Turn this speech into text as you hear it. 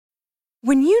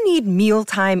When you need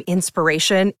mealtime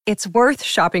inspiration, it's worth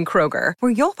shopping Kroger,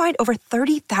 where you'll find over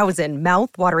 30,000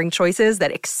 mouth-watering choices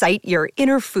that excite your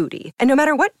inner foodie. And no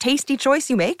matter what tasty choice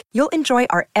you make, you'll enjoy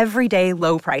our everyday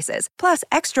low prices, plus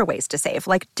extra ways to save,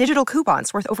 like digital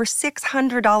coupons worth over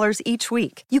 $600 each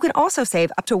week. You can also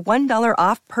save up to $1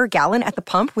 off per gallon at the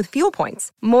pump with fuel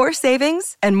points. More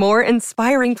savings and more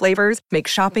inspiring flavors make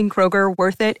shopping Kroger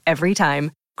worth it every time.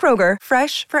 Kroger,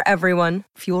 fresh for everyone.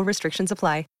 Fuel restrictions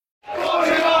apply.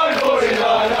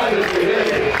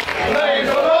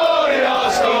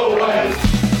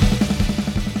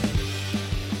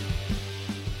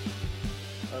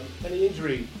 Any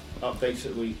injury updates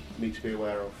that we need to be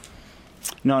aware of?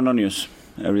 No news.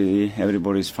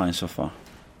 Everybody's fine so far.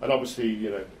 And obviously,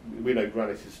 we know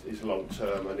Granit is long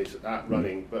term and is at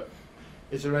running, but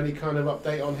is there any kind of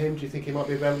update on him? Do you think he might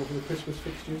be available for the Christmas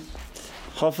fixtures?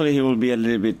 Hopefully he will be a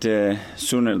little bit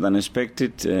sooner than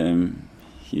expected.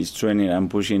 He's training and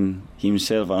pushing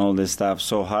himself and all the stuff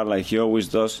so hard like he always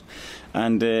does,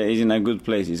 and he's in a good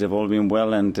place. He's evolving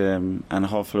well, and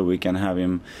hopefully we can have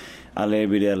him a little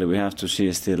bit early. We have to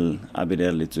see still a bit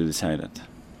early to decide that.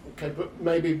 Okay, but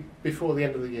maybe before the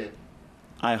end of the year?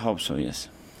 I hope so, yes.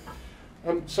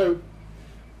 So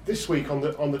this week on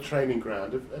the training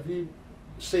ground, have you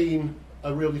seen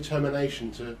a real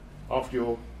determination after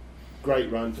your great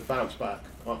run to bounce back?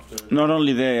 Not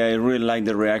only there, I really like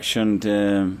the reaction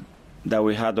that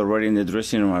we had already in the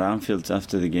dressing room at Anfield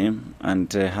after the game,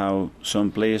 and how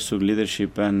some players took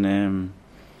leadership and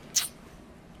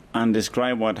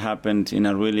describe what happened in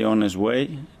a really honest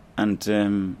way,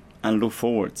 and look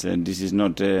forward. This is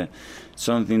not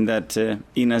something that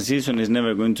in a season is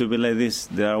never going to be like this.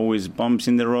 There are always bumps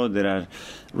in the road, there are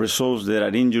results, there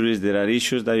are injuries, there are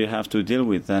issues that you have to deal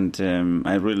with, and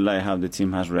I really like how the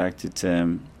team has reacted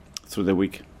through the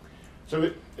week.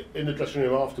 So in the dressing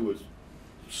room afterwards,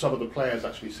 some of the players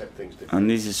actually said things different. And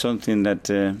this is something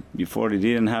that before it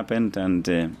didn't happen,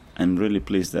 and I'm really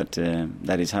pleased that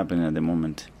that is happening at the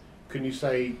moment. Can you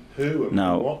say who and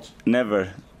no, what?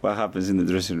 Never what happens in the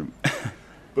dressing room.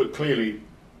 But clearly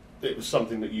it was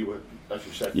something that you were, as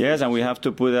you said. Yes, and we have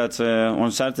to put that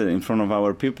on Saturday in front of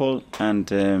our people, and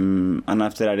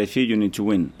after a defeat you need to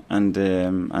win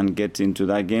and get into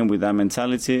that game with that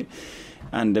mentality.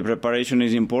 And the preparation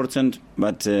is important,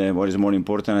 but what is more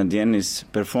important at the end is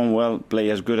perform well, play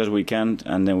as good as we can,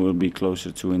 and then we'll be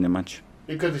closer to win the match.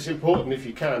 Because it's important, if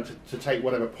you can, to take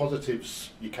whatever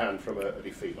positives you can from a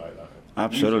defeat like that.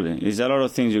 Absolutely. There's a lot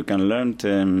of things you can learn.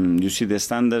 You see the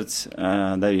standards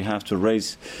that you have to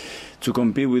raise to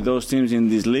compete with those teams in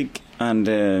this league, and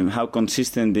how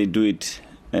consistent they do it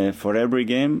for every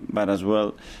game, but as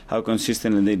well how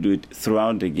consistently they do it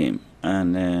throughout the game.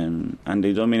 And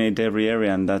they dominate every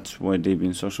area, and that's why they've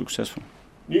been so successful.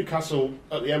 Newcastle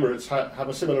at the Emirates have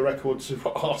a similar record to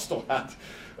what Arsenal had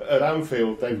at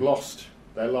Anfield. They've lost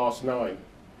their last 9.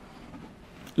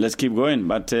 Let's keep going,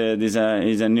 but this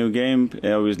is a new game.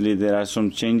 Obviously, there are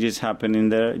some changes happening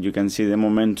there. You can see the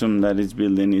momentum that it's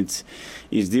building. It's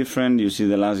different. You see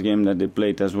the last game that they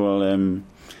played as well.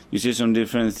 You see some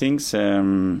different things.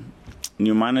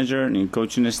 New manager, new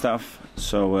coaching staff.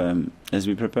 So let's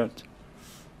be prepared.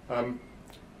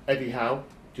 Eddie Howe,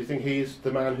 do you think he is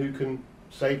the man who can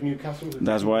save Newcastle?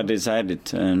 That's what I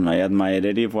decided. I admire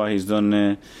Eddie for what he's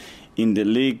done in the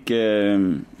league.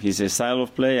 His style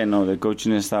of play, I know the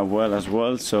coaching staff well as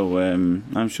well, so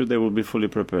I'm sure they will be fully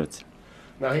prepared.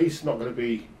 Now, he's not going to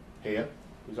be here.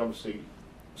 There's obviously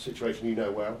a situation you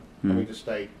know well, having to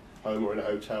stay home or in a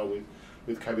hotel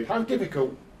with COVID. How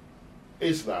difficult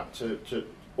is that to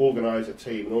organise a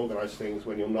team and organise things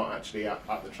when you're not actually at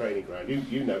the training ground?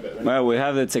 You know better than Well, we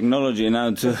have the technology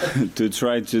now to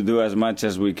try to do as much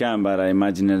as we can, but I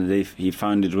imagine that he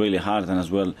found it really hard, and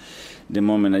as well the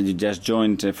moment that you just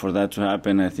joined for that to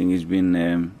happen, I think it's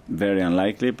been very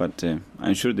unlikely, but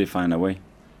I'm sure they find a way.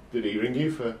 Did he ring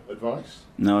you for advice?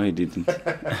 No, he didn't.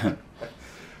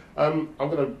 I'm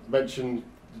going to mention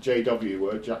the JW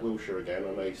word, Jack Wilshere, again.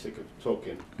 I know you're sick of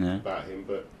talking about him,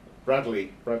 but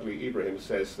Bradley Ibrahim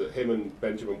says that him and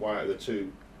Benjamin White are the 2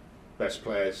 best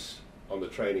players on the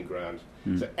training ground.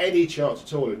 Is there any chance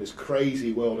at all in this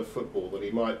crazy world of football that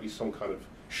he might be some kind of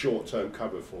short-term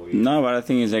cover for you? No, but I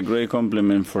think it's a great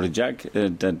compliment for Jack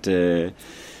that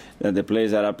the players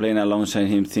that are playing alongside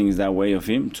him think that way of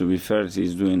him. To be fair,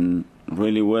 he's doing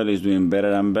really well. He's doing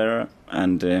better and better,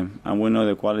 and we know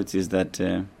the qualities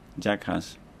that Jack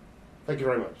has. Thank you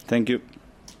very much. Thank you.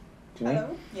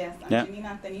 Hello, yes, I'm Janine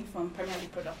Anthony from Premier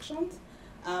League Productions.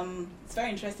 It's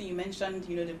very interesting you mentioned,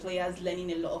 the players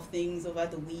learning a lot of things over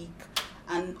the week,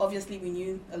 and obviously we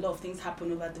knew a lot of things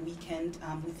happened over the weekend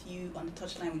with you on the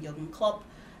touchline with Jurgen Klopp,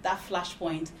 that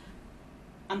flashpoint.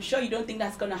 I'm sure you don't think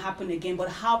that's going to happen again, but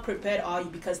how prepared are you?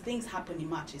 Because things happen in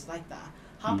matches like that.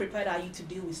 How prepared are you to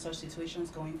deal with such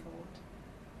situations going forward?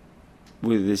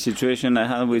 With the situation I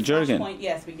had with Jurgen?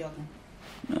 Yes, with Jurgen.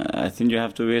 I think you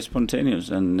have to be spontaneous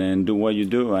and do what you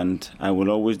do, and I will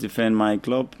always defend my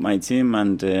club, my team,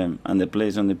 and the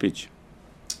players on the pitch.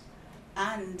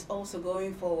 And also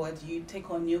going forward, you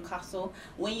take on Newcastle.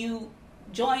 When you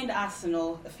joined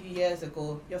Arsenal a few years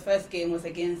ago, your first game was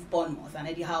against Bournemouth, and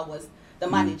Eddie Howe was the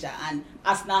manager, and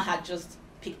Arsenal had just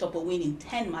picked up a win in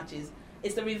 10 matches.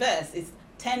 It's the reverse. It's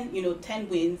 10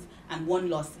 wins and 1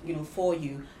 loss, for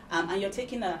you. And you're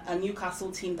taking a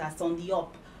Newcastle team that's on the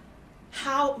up.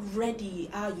 How ready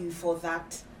are you for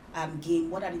that game?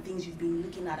 What are the things you've been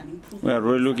looking at and improving? We are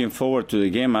really looking forward to the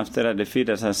game. After a defeat,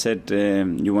 as I said,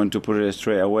 you want to put it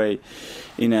straight away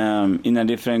in a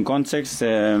different context. We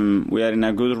are in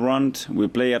a good run. We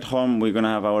play at home. We're going to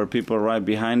have our people right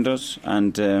behind us,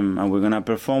 and we're going to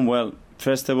perform well.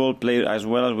 First of all, play as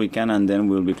well as we can, and then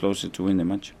we'll be closer to win the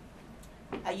match.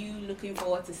 Are you looking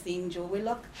forward to seeing Joe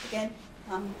Willock again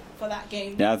for that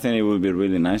game? Yeah, I think it would be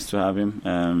really nice to have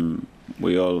him.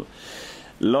 We all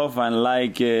love and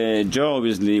like Joe.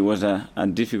 Obviously, it was a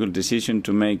difficult decision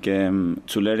to make to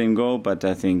let him go, but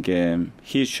I think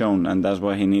he's shown, and that's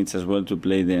what he needs as well to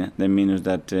play the minutes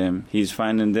that he's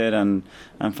finding there and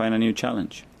find a new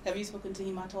challenge. Have you spoken to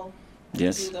him at all?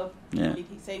 Yes. Yeah. Did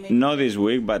he say maybe? Not this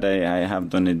week, but I have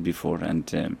done it before,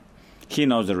 and he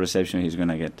knows the reception he's going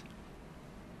to get.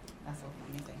 That's all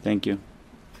from me. Thank you.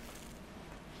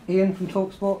 Ian from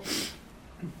TalkSport.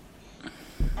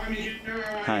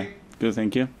 Hi. Good,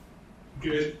 thank you.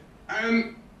 Good.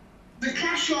 The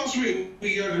clash last week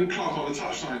with Jurgen Klopp on the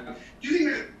touchline, do you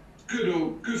think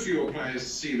that's good for your players to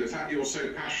see the fact you're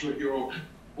so passionate, you're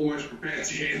almost prepared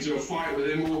to get into a fight with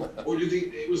him, or do you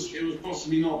think it was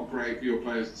possibly not great for your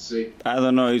players to see? I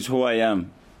don't know, it's who I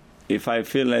am. If I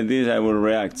feel like this, I will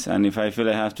react, and if I feel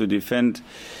I have to defend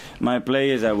my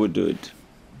players, I would do it.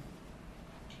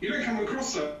 You don't come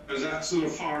across as that sort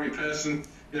of fiery person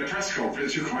in a press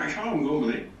conference. You're quite calm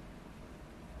normally.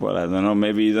 Well, I don't know.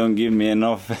 Maybe you don't give me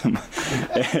enough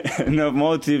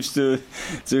motives to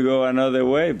go another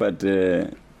way. But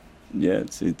yeah,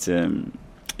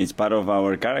 it's part of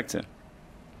our character.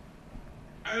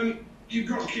 You've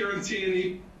got Kieran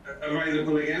Tierney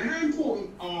available again. How important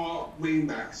are wing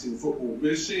backs in football?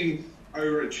 We're seeing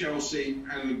over at Chelsea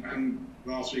and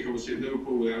last week obviously at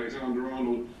Liverpool with Alexandre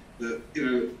that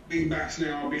wing backs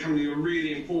now are becoming a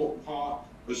really important part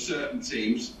of certain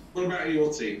teams. What about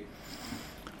your team?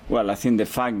 Well, I think the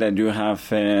fact that you have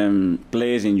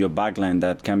players in your backline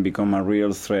that can become a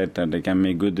real threat, that they can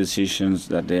make good decisions,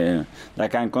 that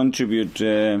can contribute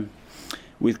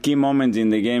with key moments in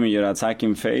the game in your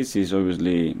attacking phase is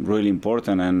obviously really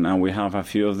important, and we have a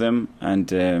few of them,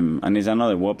 and it's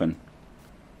another weapon.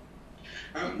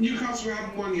 Newcastle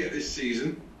haven't won yet this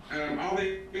season. Are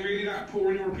they really that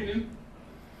poor in your opinion?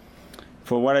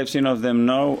 For what I've seen of them,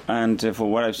 no, and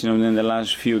for what I've seen of them in the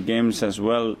last few games as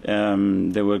well,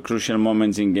 there were crucial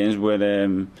moments in games where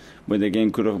the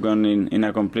game could have gone in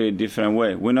a completely different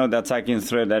way. We know the attacking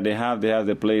threat that they have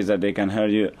the players that they can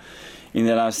hurt you in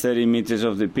the last 30 meters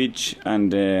of the pitch,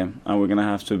 and we're going to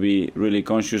have to be really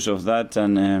conscious of that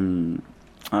and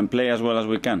play as well as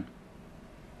we can.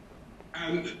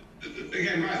 And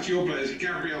again, back to your players,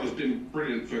 Gabriel has been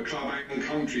brilliant for club and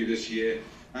country this year.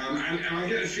 And I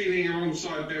get a feeling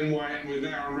alongside Ben White and with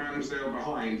Aaron Ramsdale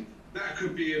behind, that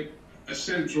could be a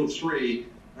central three,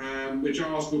 which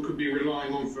Arsenal could be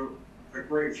relying on for a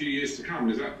great few years to come.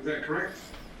 Is that correct?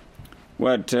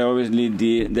 Well, obviously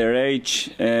their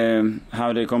age,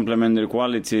 how they complement their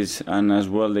qualities, and as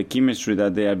well the chemistry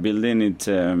that they are building, it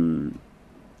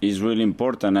is really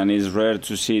important, and it's rare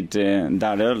to see it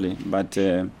that early. But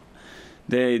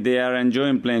they are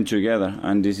enjoying playing together,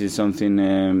 and this is something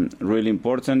really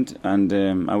important, and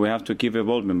we have to keep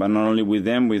evolving, but not only with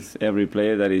them, with every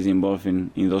player that is involved in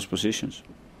those positions.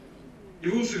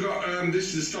 You've also got,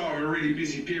 this is the start of a really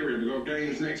busy period. We've got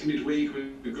games next midweek,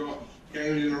 we've got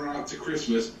games in and around to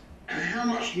Christmas. And how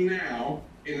much now,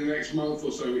 in the next month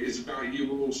or so, is about you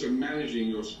also managing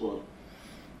your squad?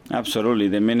 Absolutely.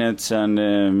 The minutes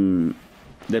and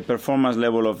the performance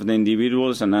level of the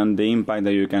individuals and the impact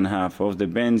that you can have off the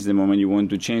bench, the moment you want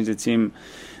to change the team,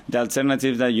 the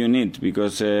alternatives that you need,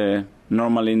 because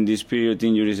normally in this period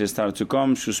injuries start to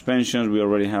come, suspensions, we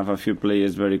already have a few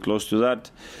players very close to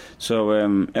that. So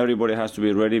everybody has to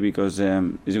be ready, because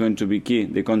it's going to be key,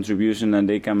 the contribution that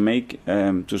they can make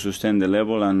to sustain the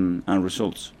level and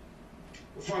results.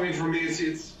 Funny for me,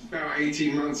 it's about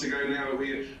 18 months ago now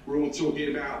that we're all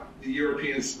talking about the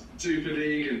European Super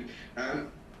League, and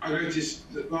I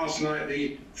noticed that last night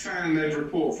the fan-led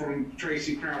report from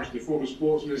Tracy Crouch, the former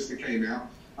sports minister, came out.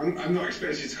 I'm not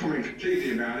expecting you to comment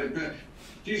completely about it, but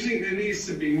do you think there needs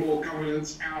to be more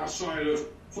governance outside of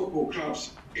football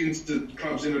clubs into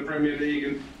clubs in the Premier League,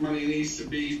 and money needs to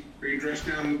be redressed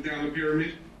down the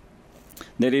pyramid?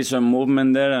 There is some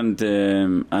movement there, and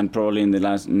probably in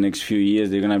the next few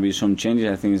years there are going to be some changes.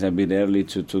 I think it's a bit early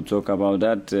to talk about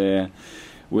that.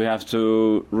 We have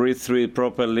to read through it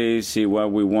properly, see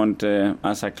what we want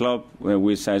as a club,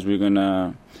 which size we're going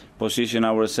to position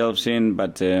ourselves in.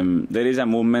 But there is a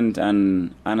movement,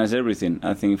 and as everything,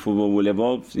 I think football will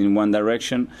evolve in one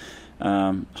direction.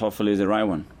 Hopefully, it's the right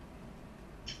one.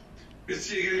 Good to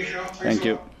see you again, Mikel. Thank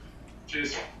you.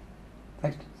 Cheers.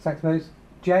 Thanks, Mose.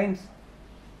 James?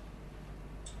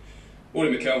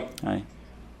 Morning, Mikel. Hi.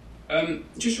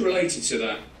 Just related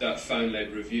to that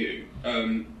fan-led review,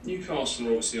 Newcastle are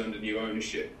obviously under new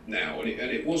ownership now, and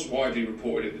it was widely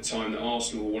reported at the time that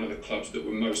Arsenal were one of the clubs that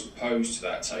were most opposed to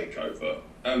that takeover.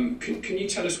 Can you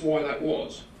tell us why that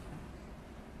was?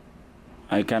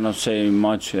 I cannot say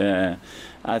much.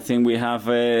 I think we have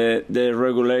the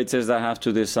regulators that have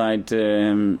to decide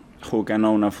who can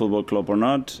own a football club or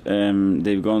not.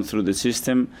 They've gone through the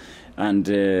system,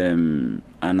 and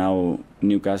now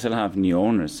Newcastle have new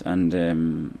owners,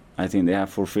 and I think they have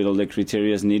fulfilled all the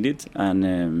criteria needed,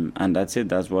 and that's it.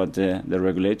 That's what the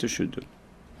regulator should do.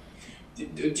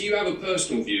 Do you have a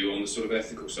personal view on the sort of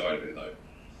ethical side of it, though?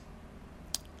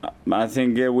 I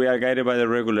think we are guided by the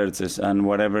regulators, and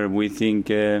whatever we think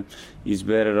is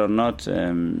better or not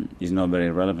is not very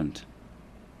relevant.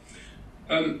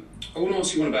 I want to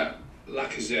ask you one about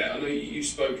Lacazette. I know you've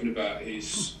spoken about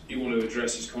you want to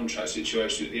address his contract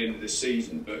situation at the end of the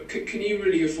season, but can you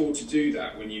really afford to do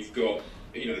that when you've got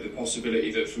the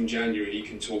possibility that from January he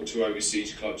can talk to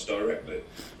overseas clubs directly?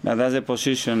 Now, that's a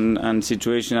position and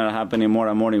situation that are happening more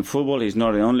and more in football. He's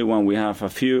not the only one. We have a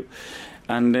few.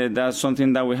 And that's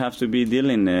something that we have to be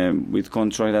dealing with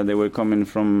contracts that they were coming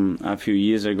from a few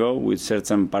years ago with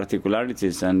certain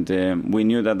particularities. And we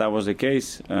knew that was the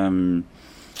case.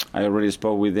 I already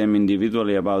spoke with them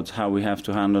individually about how we have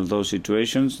to handle those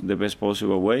situations the best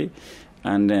possible way.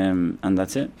 And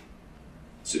that's it.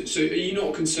 So are you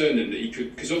not concerned then that you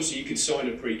could, because obviously you could sign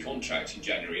a pre-contract in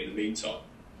January in the meantime?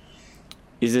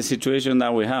 It's the situation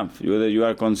that we have. Whether you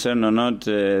are concerned or not,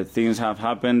 things have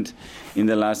happened in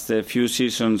the last few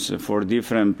seasons for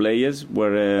different players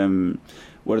where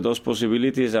those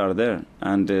possibilities are there.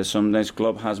 And sometimes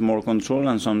club has more control,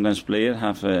 and sometimes players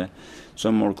have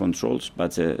some more controls.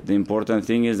 But the important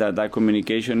thing is that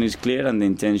communication is clear, and the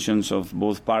intentions of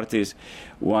both parties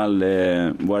while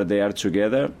they are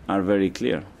together are very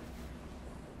clear.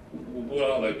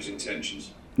 What are those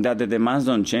intentions? That the demands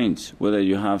don't change, whether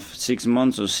you have 6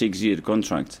 months or 6-year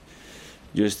contract.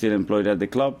 You're still employed at the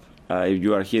club. If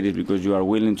you are here, it's because you are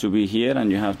willing to be here,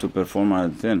 and you have to perform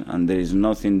at then. And there is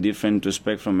nothing different to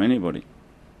expect from anybody.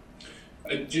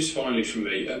 Just finally from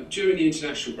me, during the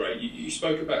international break, you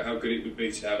spoke about how good it would be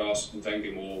to have Arsene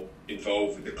Wenger more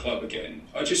involved with the club again.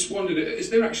 I just wondered, has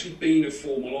there actually been a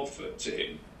formal offer to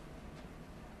him?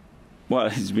 Well,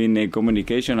 it's been a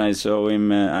communication. I saw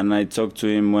him and I talked to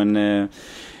him when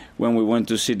we went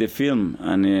to see the film,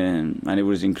 and it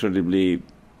was incredibly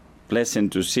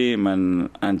pleasant to see him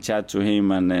and chat to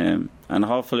him, and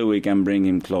hopefully we can bring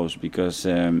him close, because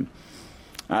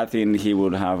I think he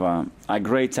would have a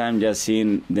great time just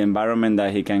seeing the environment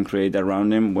that he can create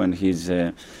around him when he's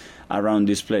around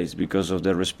this place, because of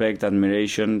the respect,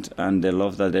 admiration, and the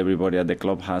love that everybody at the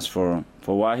club has for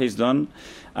what he's done,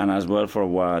 and as well for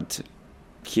what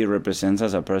he represents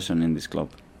as a person in this club.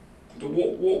 But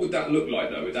what would that look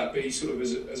like, though? Would that be sort of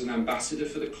as an ambassador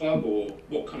for the club, or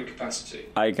what kind of capacity?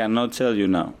 I cannot tell you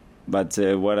now, but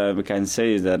what I can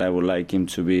say is that I would like him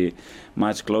to be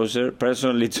much closer,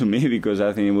 personally, to me, because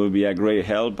I think it will be a great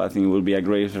help. I think it will be a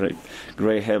great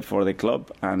help for the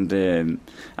club, and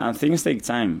things take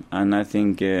time, and I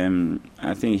think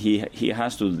he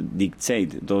has to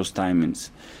dictate those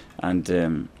timings.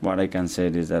 And what I can say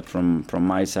is that from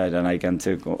my side, and I can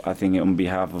take, I think on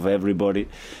behalf of everybody,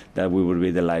 that we would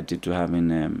be delighted to have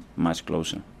him much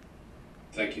closer.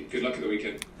 Thank you. Good luck at the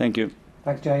weekend. Thank you.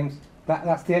 Thanks, James.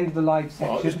 That's the end of the live section.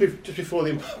 Well, just before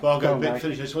the embargo bit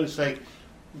finishes, I just want to say, a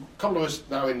couple of us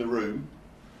now in the room.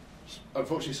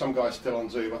 Unfortunately, some guys still on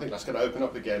Zoom. I think that's going to open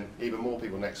up again, even more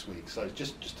people next week. So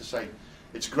just to say,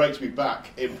 it's great to be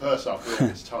back in person after all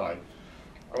this time.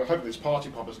 I'm hoping this party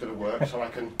popper's going to work so I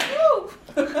can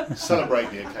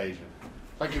celebrate the occasion.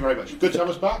 Thank you very much. Good to have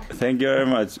us back. Thank you very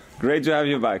much. Great to have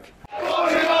you back.